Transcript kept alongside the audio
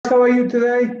how are you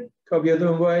today? Hope you're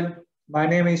doing well. My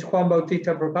name is Juan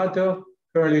Bautista Propato,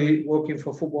 currently working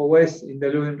for Football West in the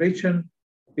Leeuwin region.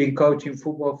 Been coaching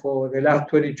football for the last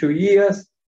 22 years.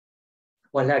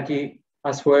 Was lucky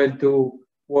as well to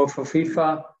work for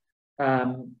FIFA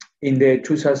in the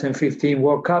 2015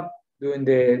 World Cup, doing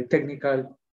the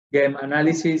technical game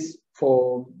analysis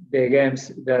for the games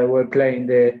that were played in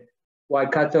the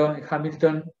Waikato and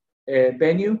Hamilton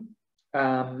venue.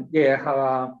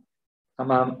 I'm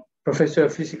a professor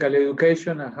of physical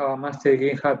education. I have a master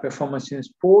degree in high performance in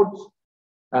sports.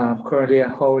 Currently, I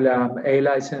hold A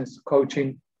license,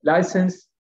 coaching license,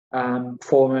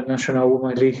 former National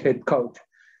Women's League head coach.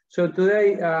 So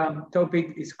today,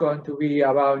 topic is going to be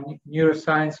about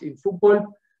neuroscience in football.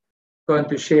 Going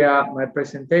to share my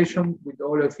presentation with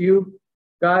all of you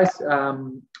guys.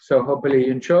 So hopefully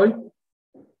you enjoy.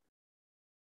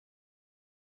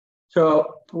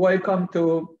 So welcome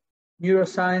to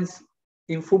neuroscience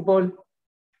in football.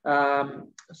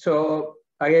 So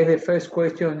I guess the first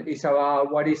question is about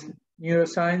what is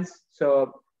neuroscience.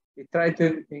 So we try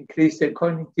to increase the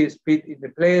cognitive speed in the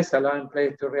players, allowing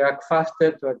players to react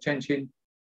faster to a changing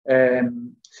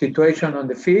situation on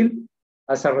the field.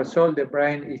 As a result, the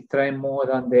brain is trained more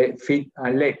than the feet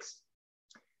and legs.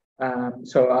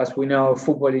 So as we know,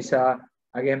 football is a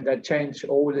game that changes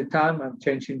all the time and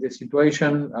changing the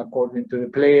situation according to the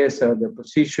players or the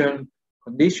position,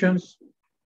 conditions.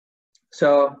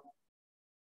 So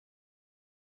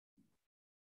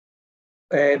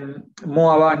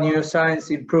more about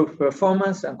neuroscience, improve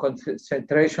performance and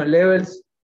concentration levels.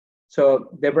 So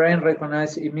the brain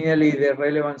recognizes immediately the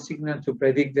relevant signal to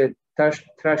predict the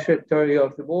trajectory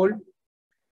of the ball.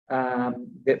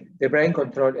 The brain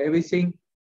controls everything.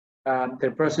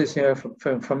 The processing of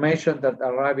information that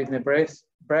arrives in the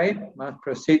brain must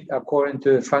proceed according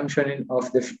to the functioning of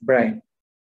the brain.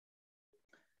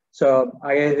 So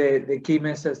I guess the key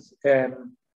message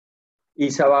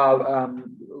is about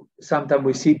sometimes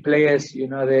we see players, you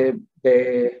know,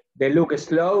 they look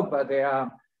slow, but they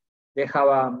have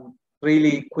a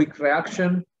really quick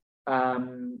reaction,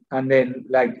 and then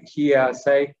like here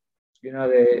say, you know,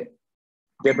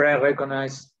 the brain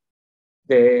recognizes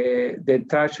the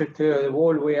trajectory of the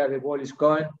ball, where the ball is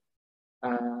going,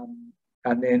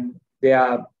 and then there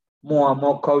are more and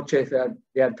more coaches that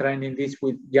they are training this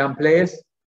with young players.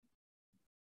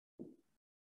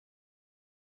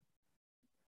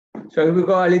 So if we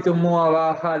go a little more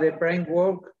about how the brain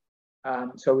works,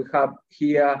 so we have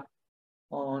here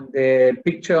on the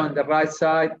picture on the right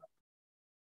side,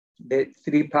 the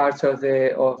three parts of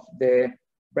the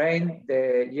brain.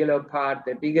 The yellow part,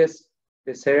 the biggest,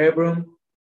 the cerebrum.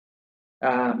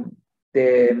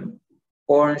 The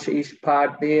orange-ish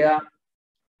part there,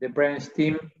 the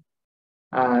brainstem,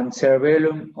 and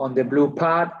cerebellum on the blue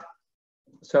part.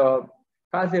 So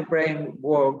how the brain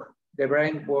works? The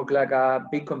brain works like a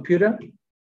big computer.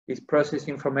 It processes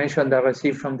information that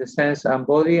receives from the sense and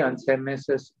body and sends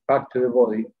messages back to the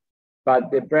body.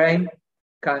 But the brain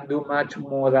can do much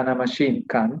more than a machine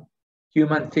can.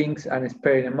 Human thinks and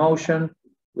experience emotion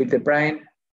with the brain,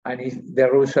 and is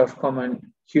the roots of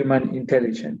common human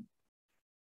intelligence.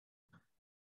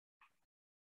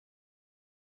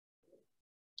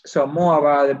 So more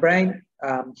about the brain.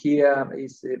 Here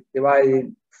is divided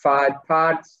in 5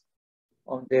 parts.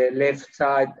 On the left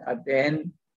side at the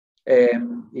end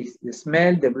is the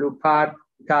smell, the blue part,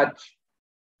 touch,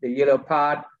 the yellow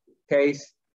part,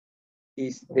 taste,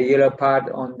 is the yellow part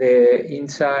on the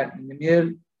inside in the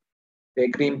middle, the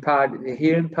green part, the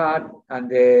hearing part, and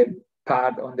the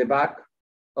part on the back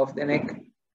of the neck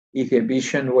is the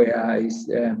vision, where is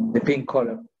the pink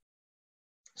color.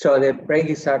 So the brain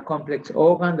is a complex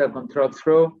organ that controls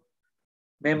through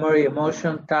memory,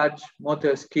 emotion, touch,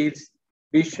 motor skills,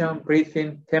 vision,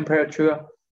 breathing, temperature,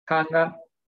 hunger,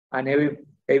 and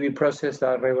every process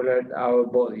that regulates our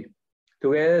body.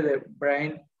 Together, the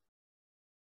brain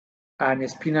and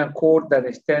spinal cord that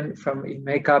extend from it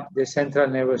make up the central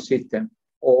nervous system,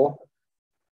 or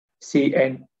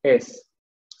CNS.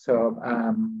 So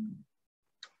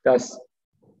that's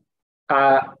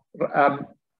an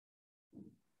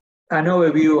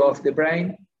overview of the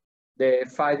brain, the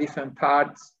 5 different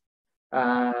parts,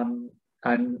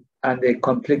 and the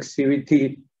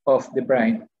complexity of the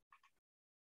brain.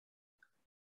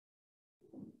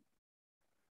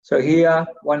 So here,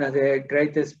 one of the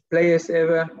greatest players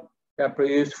ever that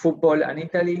produced football in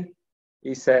Italy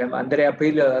is Andrea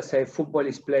Pirlo, that says football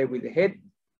is played with the head.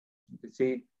 You can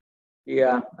see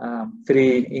here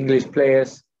 3 English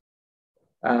players,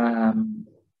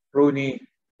 Rooney,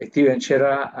 Steven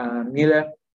Gerrard, and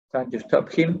Miller, trying to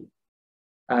stop him.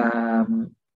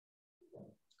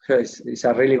 So it's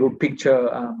a really good picture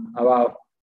about,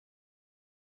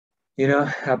 you know,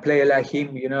 a player like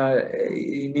him. You know,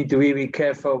 you need to be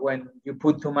careful when you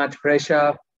put too much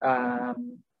pressure,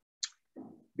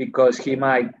 because he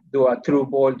might do a through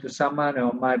ball to someone,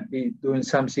 or might be doing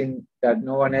something that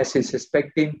no one else is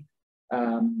expecting,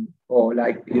 or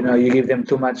like, you know, you give them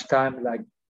too much time, like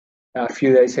a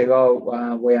few days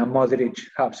ago where Modric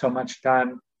had so much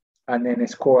time and then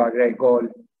score a great goal,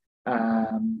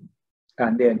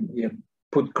 and then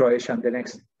put Croatia in the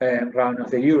next round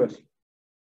of the Euros.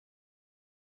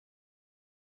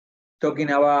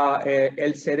 Talking about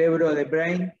El Cerebro, the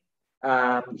brain,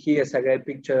 here's a great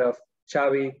picture of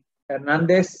Xavi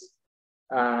Hernandez,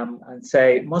 and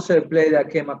say, most of the players that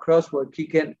came across were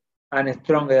kicking and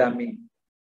stronger than me.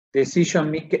 Decision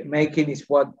making is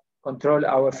what control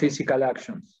our physical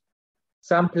actions.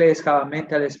 Some players have a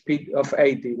mental speed of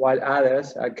 80, while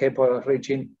others are capable of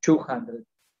reaching 200.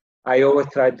 I always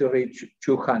try to reach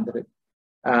 200.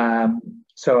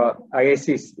 So I guess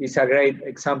it's a great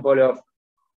example of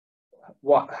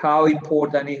how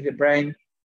important is the brain,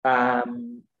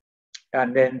 and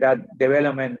then that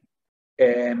development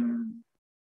and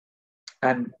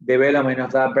development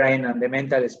of that brain and the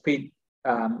mental speed,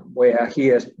 where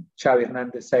here Xavi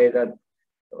Hernandez say that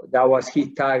was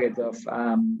his target of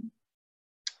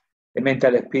the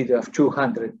mental speed of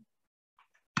 200.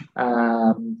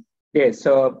 Yeah,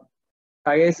 so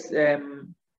I guess it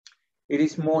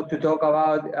is more to talk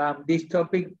about this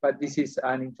topic, but this is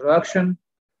an introduction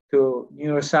to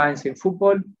neuroscience in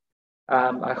football.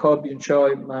 I hope you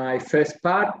enjoyed my first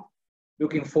part.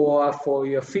 Looking forward for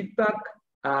your feedback,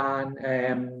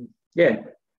 and yeah,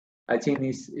 I think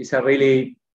it's a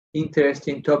really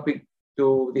interesting topic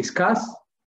to discuss.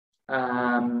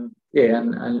 Yeah,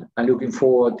 and I'm looking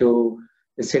forward to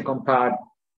the second part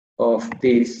of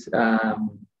this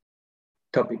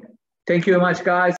topic. Thank you very much, guys.